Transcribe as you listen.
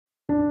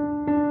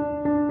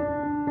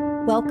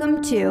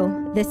Welcome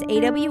to this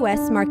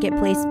AWS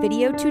Marketplace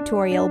video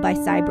tutorial by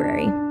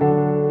Cybrary.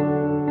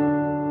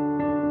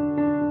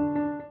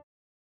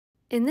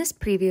 In this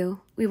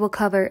preview, we will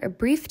cover a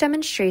brief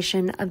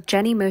demonstration of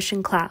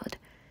Genymotion Cloud.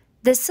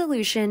 This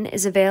solution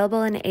is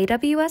available in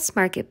AWS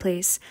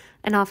Marketplace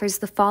and offers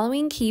the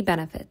following key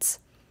benefits.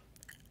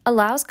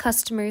 Allows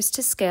customers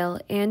to scale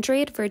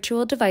Android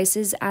virtual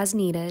devices as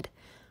needed,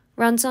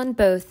 runs on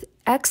both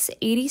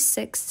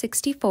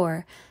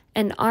x86-64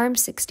 and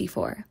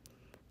ARM64,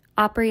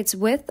 operates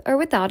with or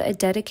without a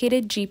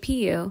dedicated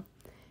GPU,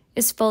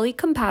 is fully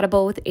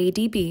compatible with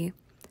ADB,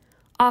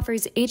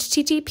 offers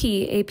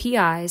HTTP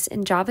APIs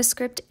and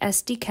JavaScript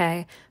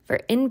SDK for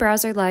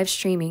in-browser live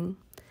streaming.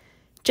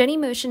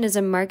 Genymotion is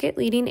a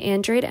market-leading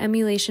Android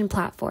emulation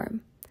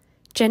platform.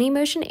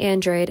 Genymotion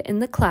Android in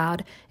the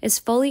cloud is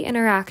fully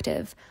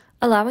interactive,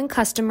 allowing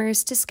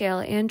customers to scale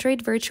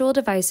Android virtual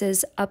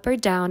devices up or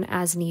down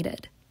as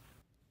needed.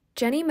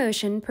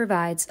 Genymotion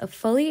provides a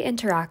fully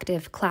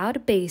interactive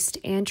cloud-based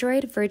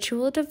Android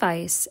virtual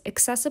device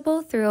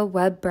accessible through a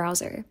web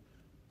browser.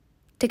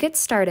 To get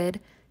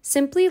started,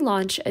 simply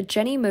launch a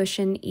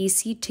Genymotion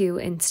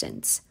EC2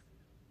 instance.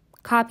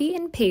 Copy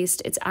and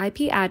paste its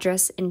IP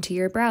address into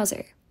your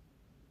browser.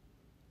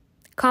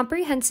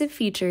 Comprehensive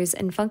features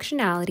and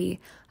functionality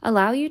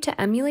allow you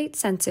to emulate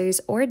sensors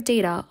or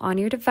data on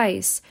your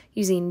device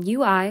using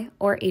UI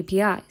or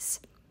APIs.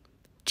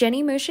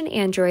 Genymotion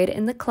Android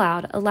in the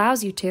cloud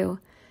allows you to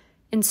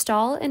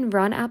install and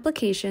run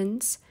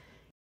applications,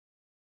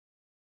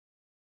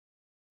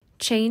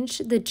 change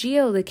the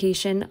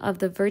geolocation of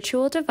the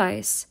virtual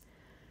device,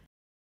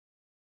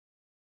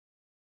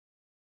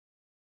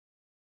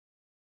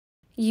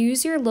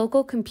 use your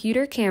local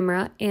computer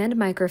camera and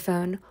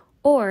microphone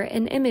or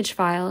an image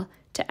file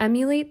to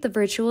emulate the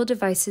virtual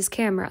device's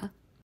camera,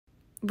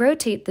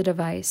 rotate the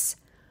device,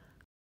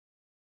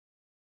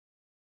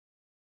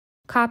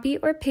 copy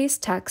or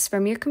paste text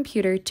from your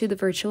computer to the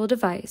virtual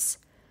device,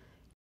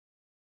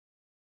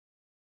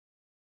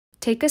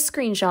 take a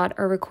screenshot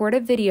or record a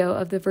video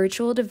of the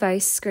virtual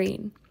device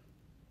screen,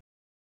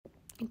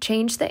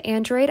 change the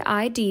Android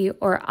ID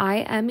or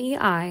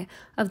IMEI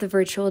of the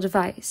virtual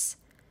device,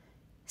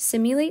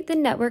 simulate the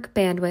network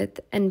bandwidth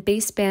and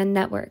baseband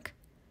network,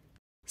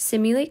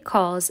 simulate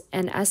calls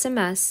and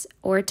SMS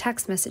or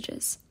text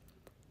messages,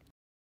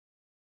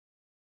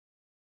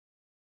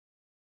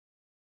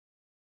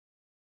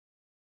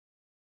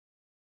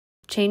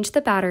 change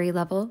the battery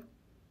level,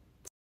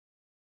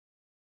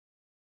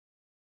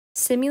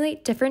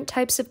 simulate different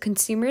types of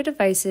consumer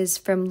devices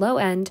from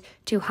low-end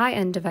to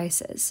high-end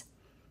devices,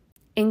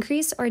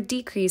 increase or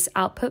decrease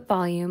output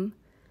volume,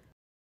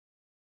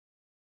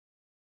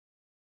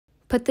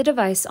 put the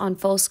device on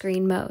full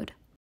screen mode.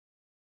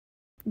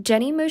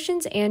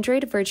 Genymotion's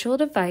Android virtual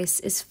device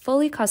is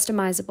fully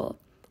customizable,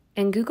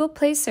 and Google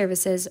Play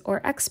services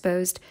or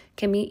Exposed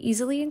can be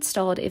easily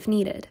installed if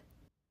needed.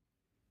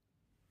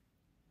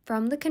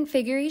 From the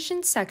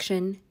configuration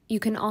section, you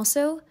can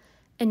also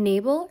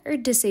enable or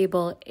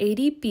disable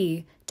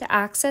ADB to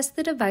access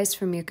the device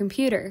from your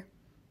computer.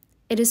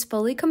 It is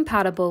fully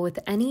compatible with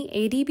any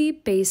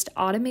ADB-based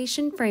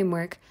automation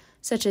framework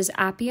such as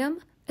Appium,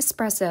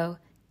 Espresso,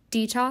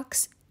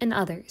 Detox, and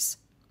others.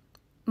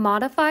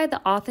 Modify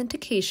the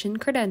authentication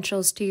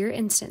credentials to your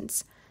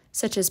instance,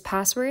 such as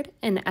password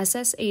and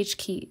SSH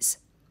keys.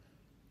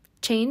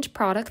 Change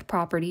product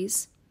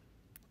properties.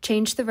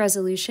 Change the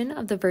resolution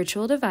of the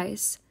virtual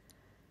device.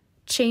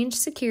 Change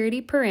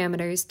security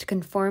parameters to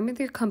conform with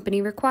your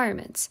company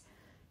requirements,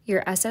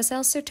 your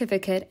SSL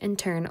certificate and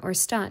turn or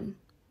stun.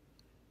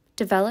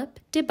 Develop,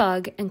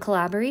 debug, and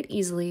collaborate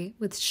easily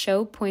with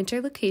show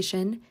pointer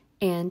location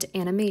and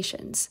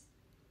animations.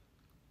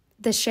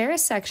 The Share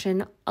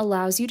section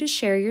allows you to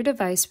share your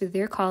device with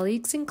your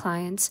colleagues and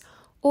clients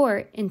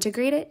or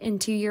integrate it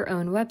into your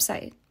own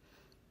website.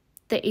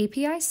 The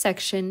API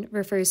section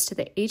refers to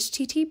the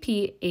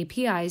HTTP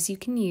APIs you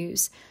can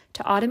use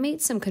to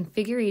automate some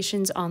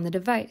configurations on the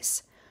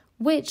device,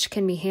 which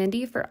can be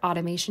handy for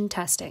automation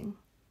testing.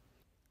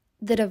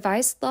 The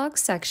Device Log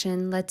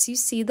section lets you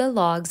see the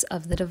logs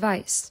of the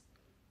device.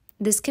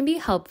 This can be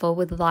helpful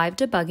with live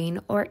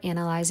debugging or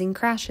analyzing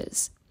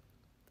crashes.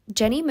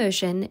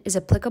 Genymotion is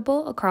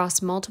applicable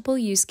across multiple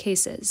use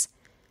cases,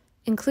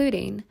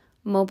 including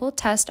mobile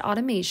test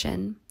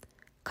automation,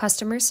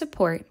 customer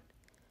support,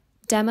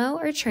 demo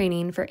or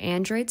training for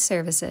Android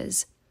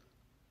services,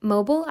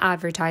 mobile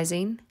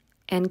advertising,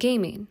 and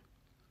gaming.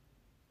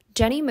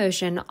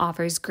 Genymotion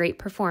offers great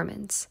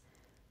performance.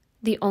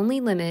 The only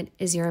limit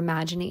is your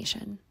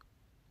imagination.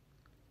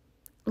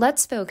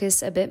 Let's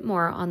focus a bit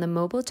more on the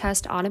mobile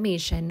test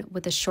automation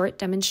with a short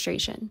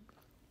demonstration.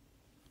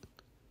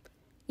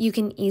 You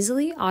can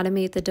easily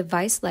automate the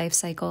device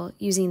lifecycle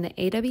using the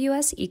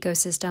AWS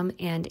ecosystem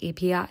and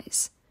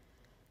APIs.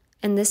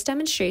 In this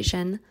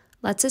demonstration,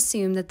 let's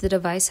assume that the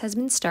device has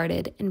been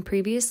started and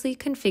previously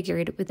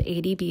configured with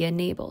ADB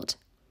enabled.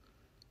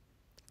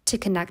 To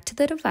connect to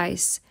the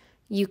device,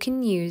 you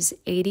can use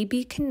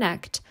ADB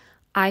Connect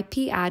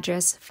IP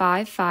address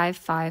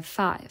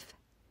 5555.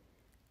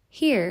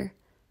 Here,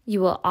 You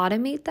will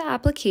automate the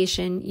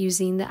application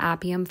using the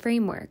Appium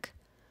framework,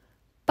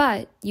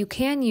 but you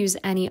can use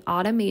any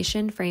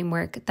automation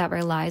framework that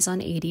relies on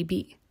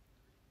ADB.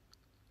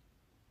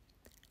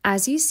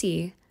 As you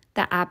see,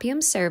 the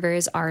Appium server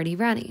is already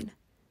running.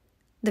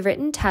 The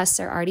written tests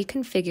are already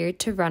configured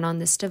to run on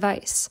this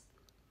device.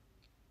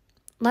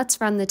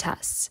 Let's run the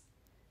tests.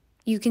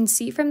 You can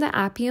see from the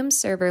Appium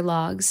server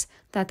logs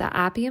that the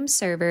Appium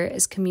server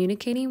is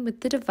communicating with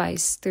the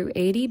device through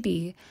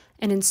ADB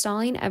and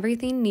installing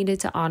everything needed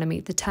to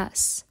automate the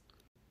tests.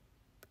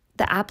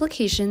 The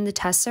application the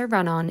tests are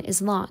run on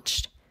is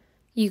launched.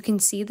 You can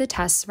see the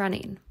tests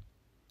running.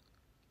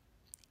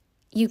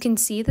 You can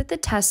see that the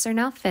tests are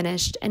now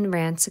finished and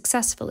ran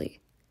successfully.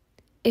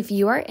 If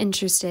you are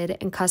interested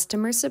in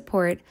customer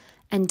support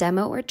and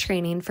demo or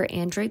training for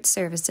Android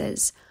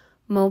services,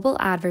 mobile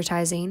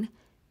advertising,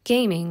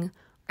 gaming,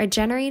 or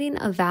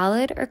generating a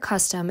valid or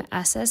custom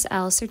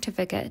SSL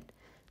certificate,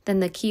 then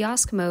the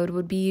kiosk mode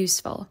would be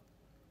useful.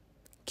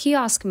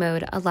 Kiosk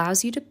mode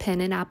allows you to pin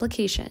an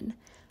application,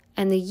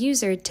 and the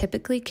user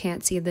typically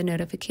can't see the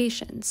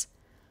notifications,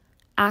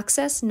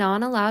 access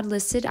non-allowed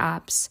listed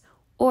apps,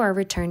 or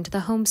return to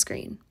the home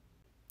screen.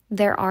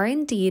 There are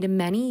indeed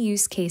many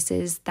use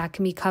cases that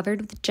can be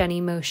covered with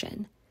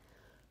Genymotion.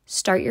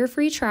 Start your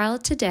free trial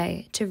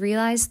today to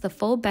realize the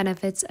full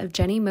benefits of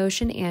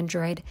Genymotion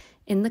Android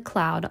in the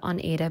cloud on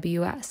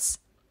AWS.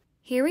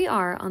 Here we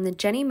are on the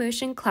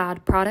Genymotion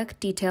Cloud product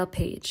detail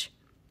page.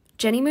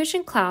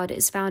 Genymotion Cloud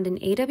is found in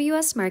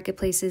AWS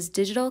Marketplace's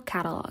digital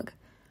catalog.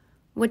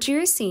 What you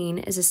are seeing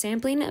is a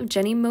sampling of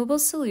Genymobile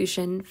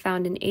solution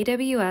found in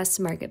AWS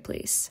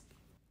Marketplace.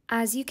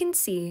 As you can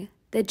see,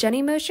 the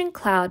Genymotion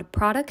Cloud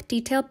product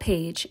detail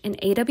page in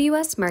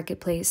AWS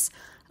Marketplace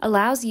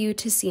allows you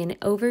to see an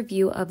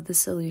overview of the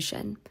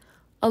solution,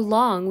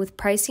 along with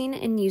pricing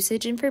and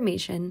usage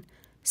information,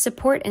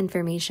 support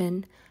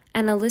information,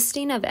 and a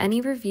listing of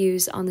any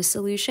reviews on the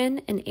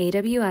solution in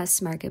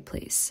AWS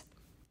Marketplace.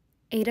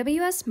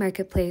 AWS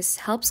Marketplace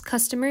helps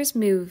customers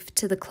move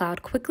to the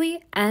cloud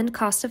quickly and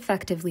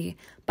cost-effectively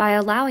by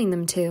allowing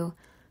them to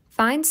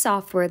find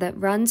software that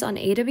runs on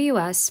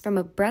AWS from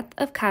a breadth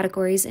of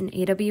categories in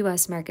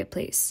AWS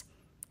Marketplace,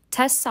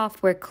 test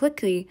software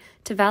quickly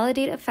to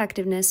validate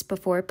effectiveness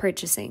before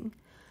purchasing,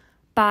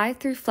 buy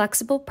through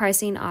flexible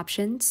pricing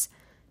options,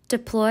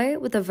 deploy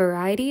with a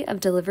variety of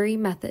delivery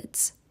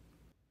methods.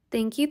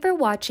 Thank you for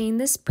watching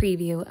this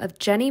preview of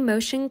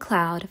Genymotion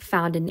Cloud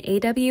found in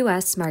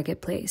AWS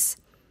Marketplace.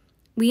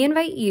 We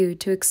invite you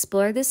to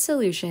explore this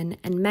solution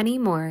and many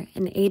more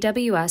in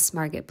AWS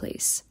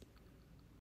Marketplace.